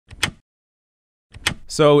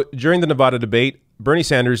So during the Nevada debate, Bernie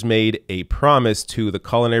Sanders made a promise to the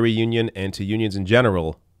culinary union and to unions in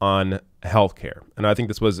general on healthcare. And I think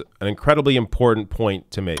this was an incredibly important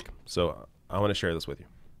point to make. So I want to share this with you.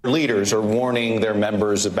 Leaders are warning their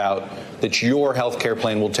members about that your health care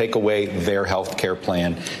plan will take away their health care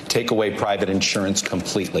plan, take away private insurance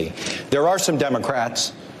completely. There are some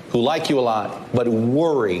Democrats who like you a lot, but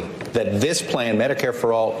worry that this plan, Medicare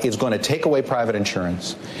for All, is going to take away private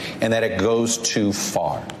insurance and that it goes too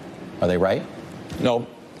far. Are they right? No.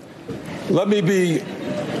 Let me be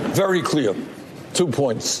very clear. 2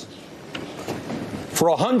 points. For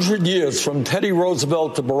 100 years, from Teddy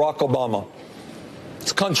Roosevelt to Barack Obama,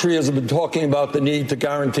 this country has been talking about the need to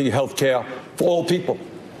guarantee health care for all people.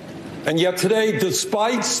 And yet today,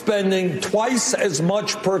 despite spending twice as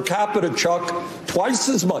much per capita, Chuck, twice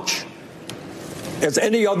as much as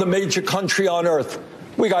any other major country on earth,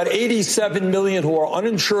 we got 87 million who are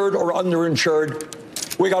uninsured or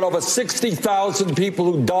underinsured. We got over 60,000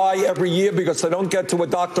 people who die every year because they don't get to a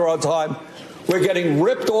doctor on time. We're getting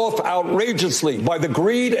ripped off outrageously by the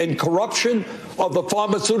greed and corruption of the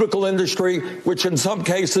pharmaceutical industry, which in some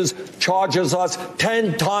cases charges us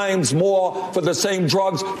 10 times more for the same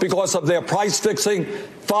drugs because of their price fixing.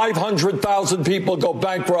 500,000 people go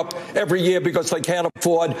bankrupt every year because they can't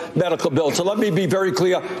afford medical bills. So let me be very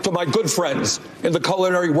clear to my good friends in the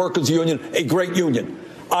Culinary Workers Union, a great union.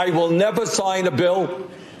 I will never sign a bill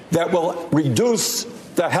that will reduce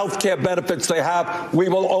the health care benefits they have. We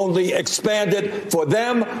will only expand it for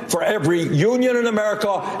them, for every union in America,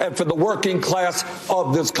 and for the working class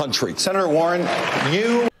of this country. Senator Warren,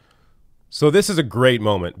 you... So this is a great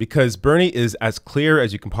moment because Bernie is as clear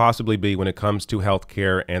as you can possibly be when it comes to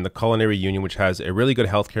healthcare and the culinary union, which has a really good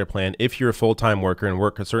healthcare plan if you're a full-time worker and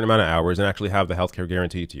work a certain amount of hours and actually have the healthcare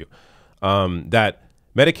guaranteed to you. That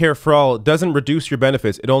Medicare for All doesn't reduce your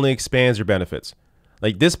benefits, it only expands your benefits.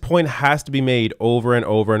 Like, this point has to be made over and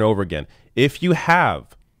over and over again. If you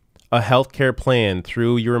have a healthcare plan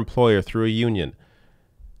through your employer, through a union,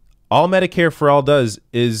 all Medicare for All does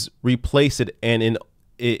is replace it, and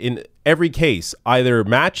in every case either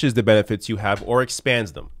matches the benefits you have or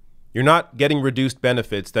expands them. You're not getting reduced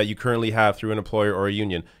benefits that you currently have through an employer or a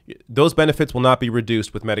union. Those benefits will not be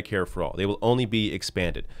reduced with Medicare for All. They will only be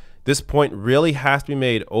expanded. This point really has to be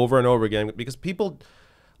made over and over again because people,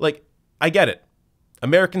 like, I get it.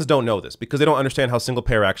 Americans don't know this because they don't understand how single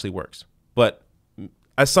payer actually works. But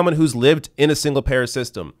as someone who's lived in a single payer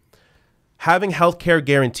system, having healthcare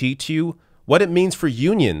guaranteed to you, what it means for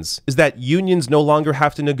unions is that unions no longer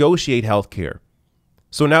have to negotiate healthcare.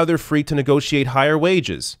 So now they're free to negotiate higher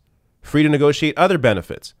wages, free to negotiate other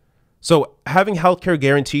benefits. So having healthcare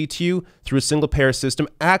guaranteed to you through a single payer system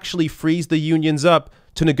actually frees the unions up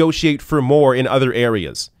to negotiate for more in other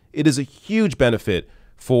areas. It is a huge benefit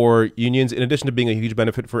for unions, in addition to being a huge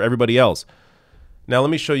benefit for everybody else. Now,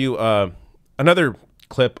 let me show you another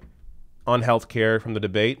clip on healthcare from the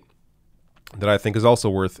debate that I think is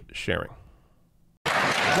also worth sharing.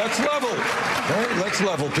 Let's level. Right? Let's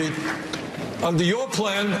level, Pete. Under your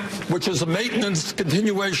plan, which is a maintenance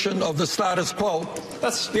continuation of the status quo,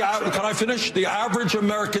 can I finish? The average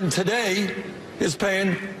American today is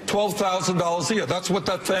paying $12,000 a year. That's what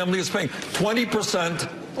that family is paying. 20%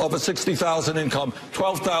 of a $60,000 income,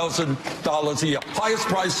 $12,000 a year. Highest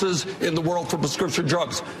prices in the world for prescription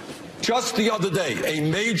drugs. Just the other day, a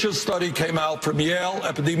major study came out from Yale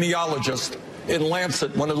epidemiologists in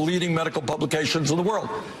Lancet, one of the leading medical publications in the world.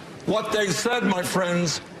 What they said, my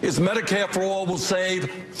friends, is Medicare for All will save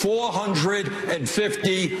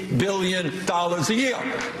 $450 billion a year.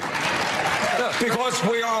 Because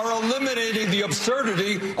we are eliminating the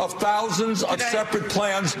absurdity of thousands of separate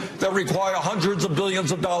plans that require hundreds of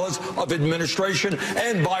billions of dollars of administration.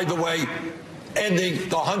 And by the way, ending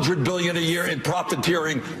the $100 billion a year in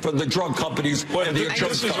profiteering from the drug companies and the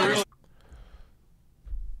insurance companies.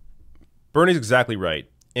 Bernie's exactly right.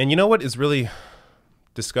 And you know what is really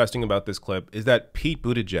disgusting about this clip is that Pete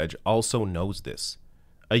Buttigieg also knows this.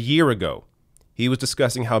 A year ago, he was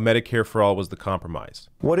discussing how Medicare for All was the compromise.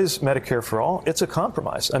 What is Medicare for All? It's a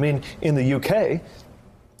compromise. I mean, in the UK,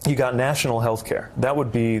 you got national health care. That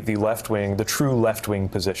would be the left wing, the true left wing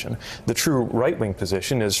position. The true right wing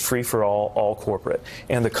position is free for all corporate.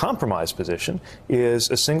 And the compromise position is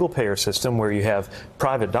a single payer system where you have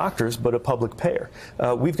private doctors but a public payer.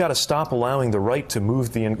 We've got to stop allowing the right to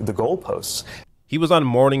move the goalposts. He was on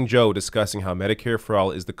Morning Joe discussing how Medicare for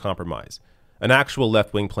All is the compromise. An actual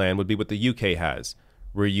left-wing plan would be what the UK has,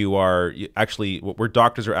 where you are actually, where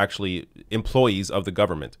doctors are actually employees of the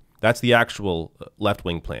government. That's the actual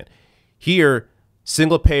left-wing plan. Here,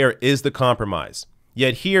 single payer is the compromise.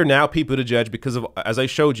 Yet here now, Pete Buttigieg, because of, as I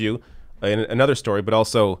showed you, in another story, but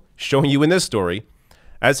also showing you in this story,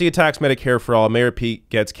 as he attacks Medicare for All, Mayor Pete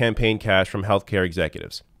gets campaign cash from healthcare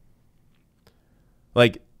executives.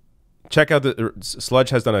 Like, check out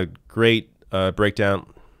Sludge has done a great breakdown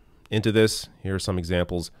into this. Here are some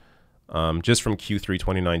examples just from Q3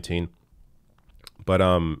 2019. But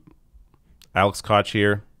Alex Koch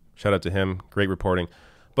here, shout out to him, great reporting.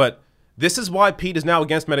 But this is why Pete is now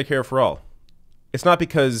against Medicare for All. It's not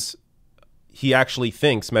because he actually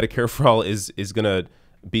thinks Medicare for All is going to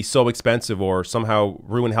be so expensive or somehow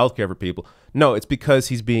ruin healthcare for people. No, it's because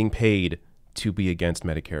he's being paid to be against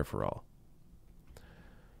Medicare for All.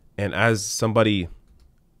 And as somebody,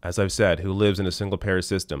 as I've said, who lives in a single payer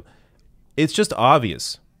system, it's just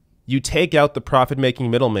obvious. You take out the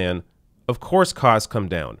profit-making middleman, of course costs come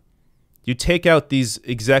down. You take out these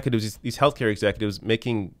executives, these healthcare executives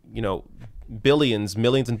making, you know, billions,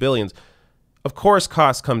 millions and billions, of course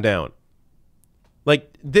costs come down.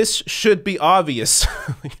 Like, this should be obvious.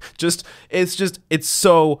 It's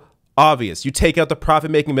so obvious. You take out the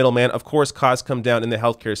profit-making middleman, of course costs come down in the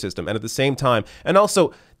healthcare system. And at the same time, and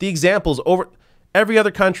also the examples over every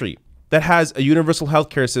other country that has a universal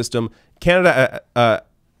healthcare system, Canada,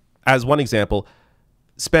 as one example,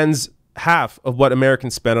 spends half of what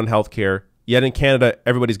Americans spend on healthcare, yet in Canada,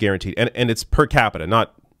 everybody's guaranteed. And it's per capita,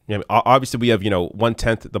 not, you know, obviously we have, you know,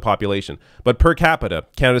 1/10 the population, but per capita,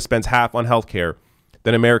 Canada spends half on healthcare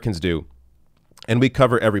than Americans do, and we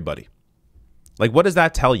cover everybody. Like, what does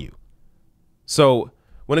that tell you? So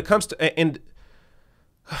when it comes to, and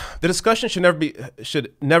the discussion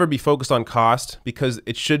should never be focused on cost, because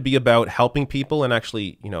it should be about helping people and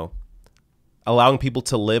actually, you know, allowing people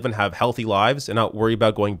to live and have healthy lives and not worry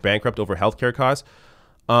about going bankrupt over healthcare costs.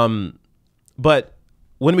 But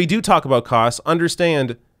when we do talk about costs,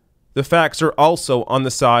 understand the facts are also on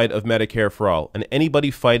the side of Medicare for All, and anybody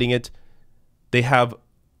fighting it, they have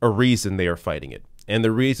a reason they are fighting it. And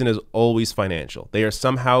the reason is always financial. They are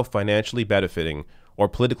somehow financially benefiting or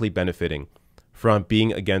politically benefiting from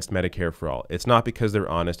being against Medicare for All. It's not because they're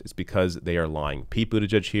honest. It's because they are lying. Pete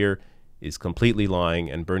Buttigieg here is completely lying,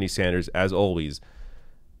 and Bernie Sanders, as always,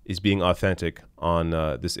 is being authentic on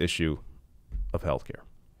this issue of healthcare.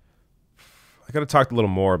 I got to talk a little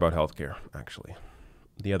more about healthcare, actually.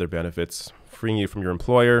 The other benefits: freeing you from your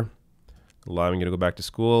employer, allowing you to go back to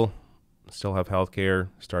school, still have healthcare,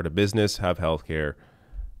 start a business, have healthcare.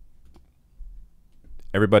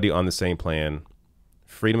 Everybody on the same plan.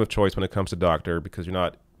 Freedom of choice when it comes to doctor, because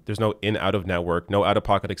there's no in, out of network, no out of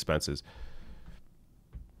pocket expenses.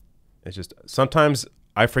 It's just, sometimes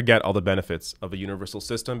I forget all the benefits of a universal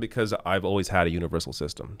system because I've always had a universal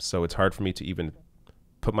system. So it's hard for me to even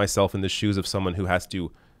put myself in the shoes of someone who has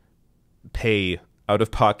to pay out of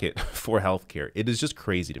pocket for healthcare. It is just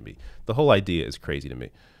crazy to me. The whole idea is crazy to me.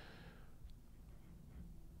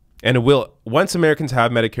 And it will, once Americans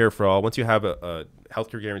have Medicare for All, once you have a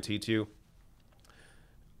healthcare guarantee to you,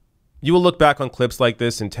 you will look back on clips like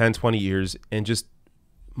this in 10, 20 years and just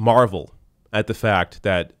marvel at the fact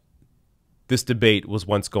that this debate was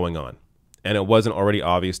once going on, and it wasn't already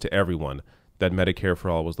obvious to everyone that Medicare for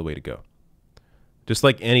All was the way to go. Just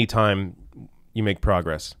like any time you make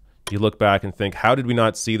progress, you look back and think, how did we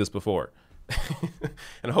not see this before?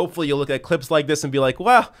 And hopefully you'll look at clips like this and be like,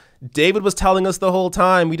 wow, David was telling us the whole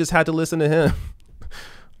time. We just had to listen to him.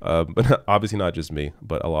 But obviously not just me,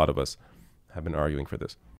 but a lot of us have been arguing for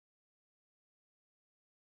this.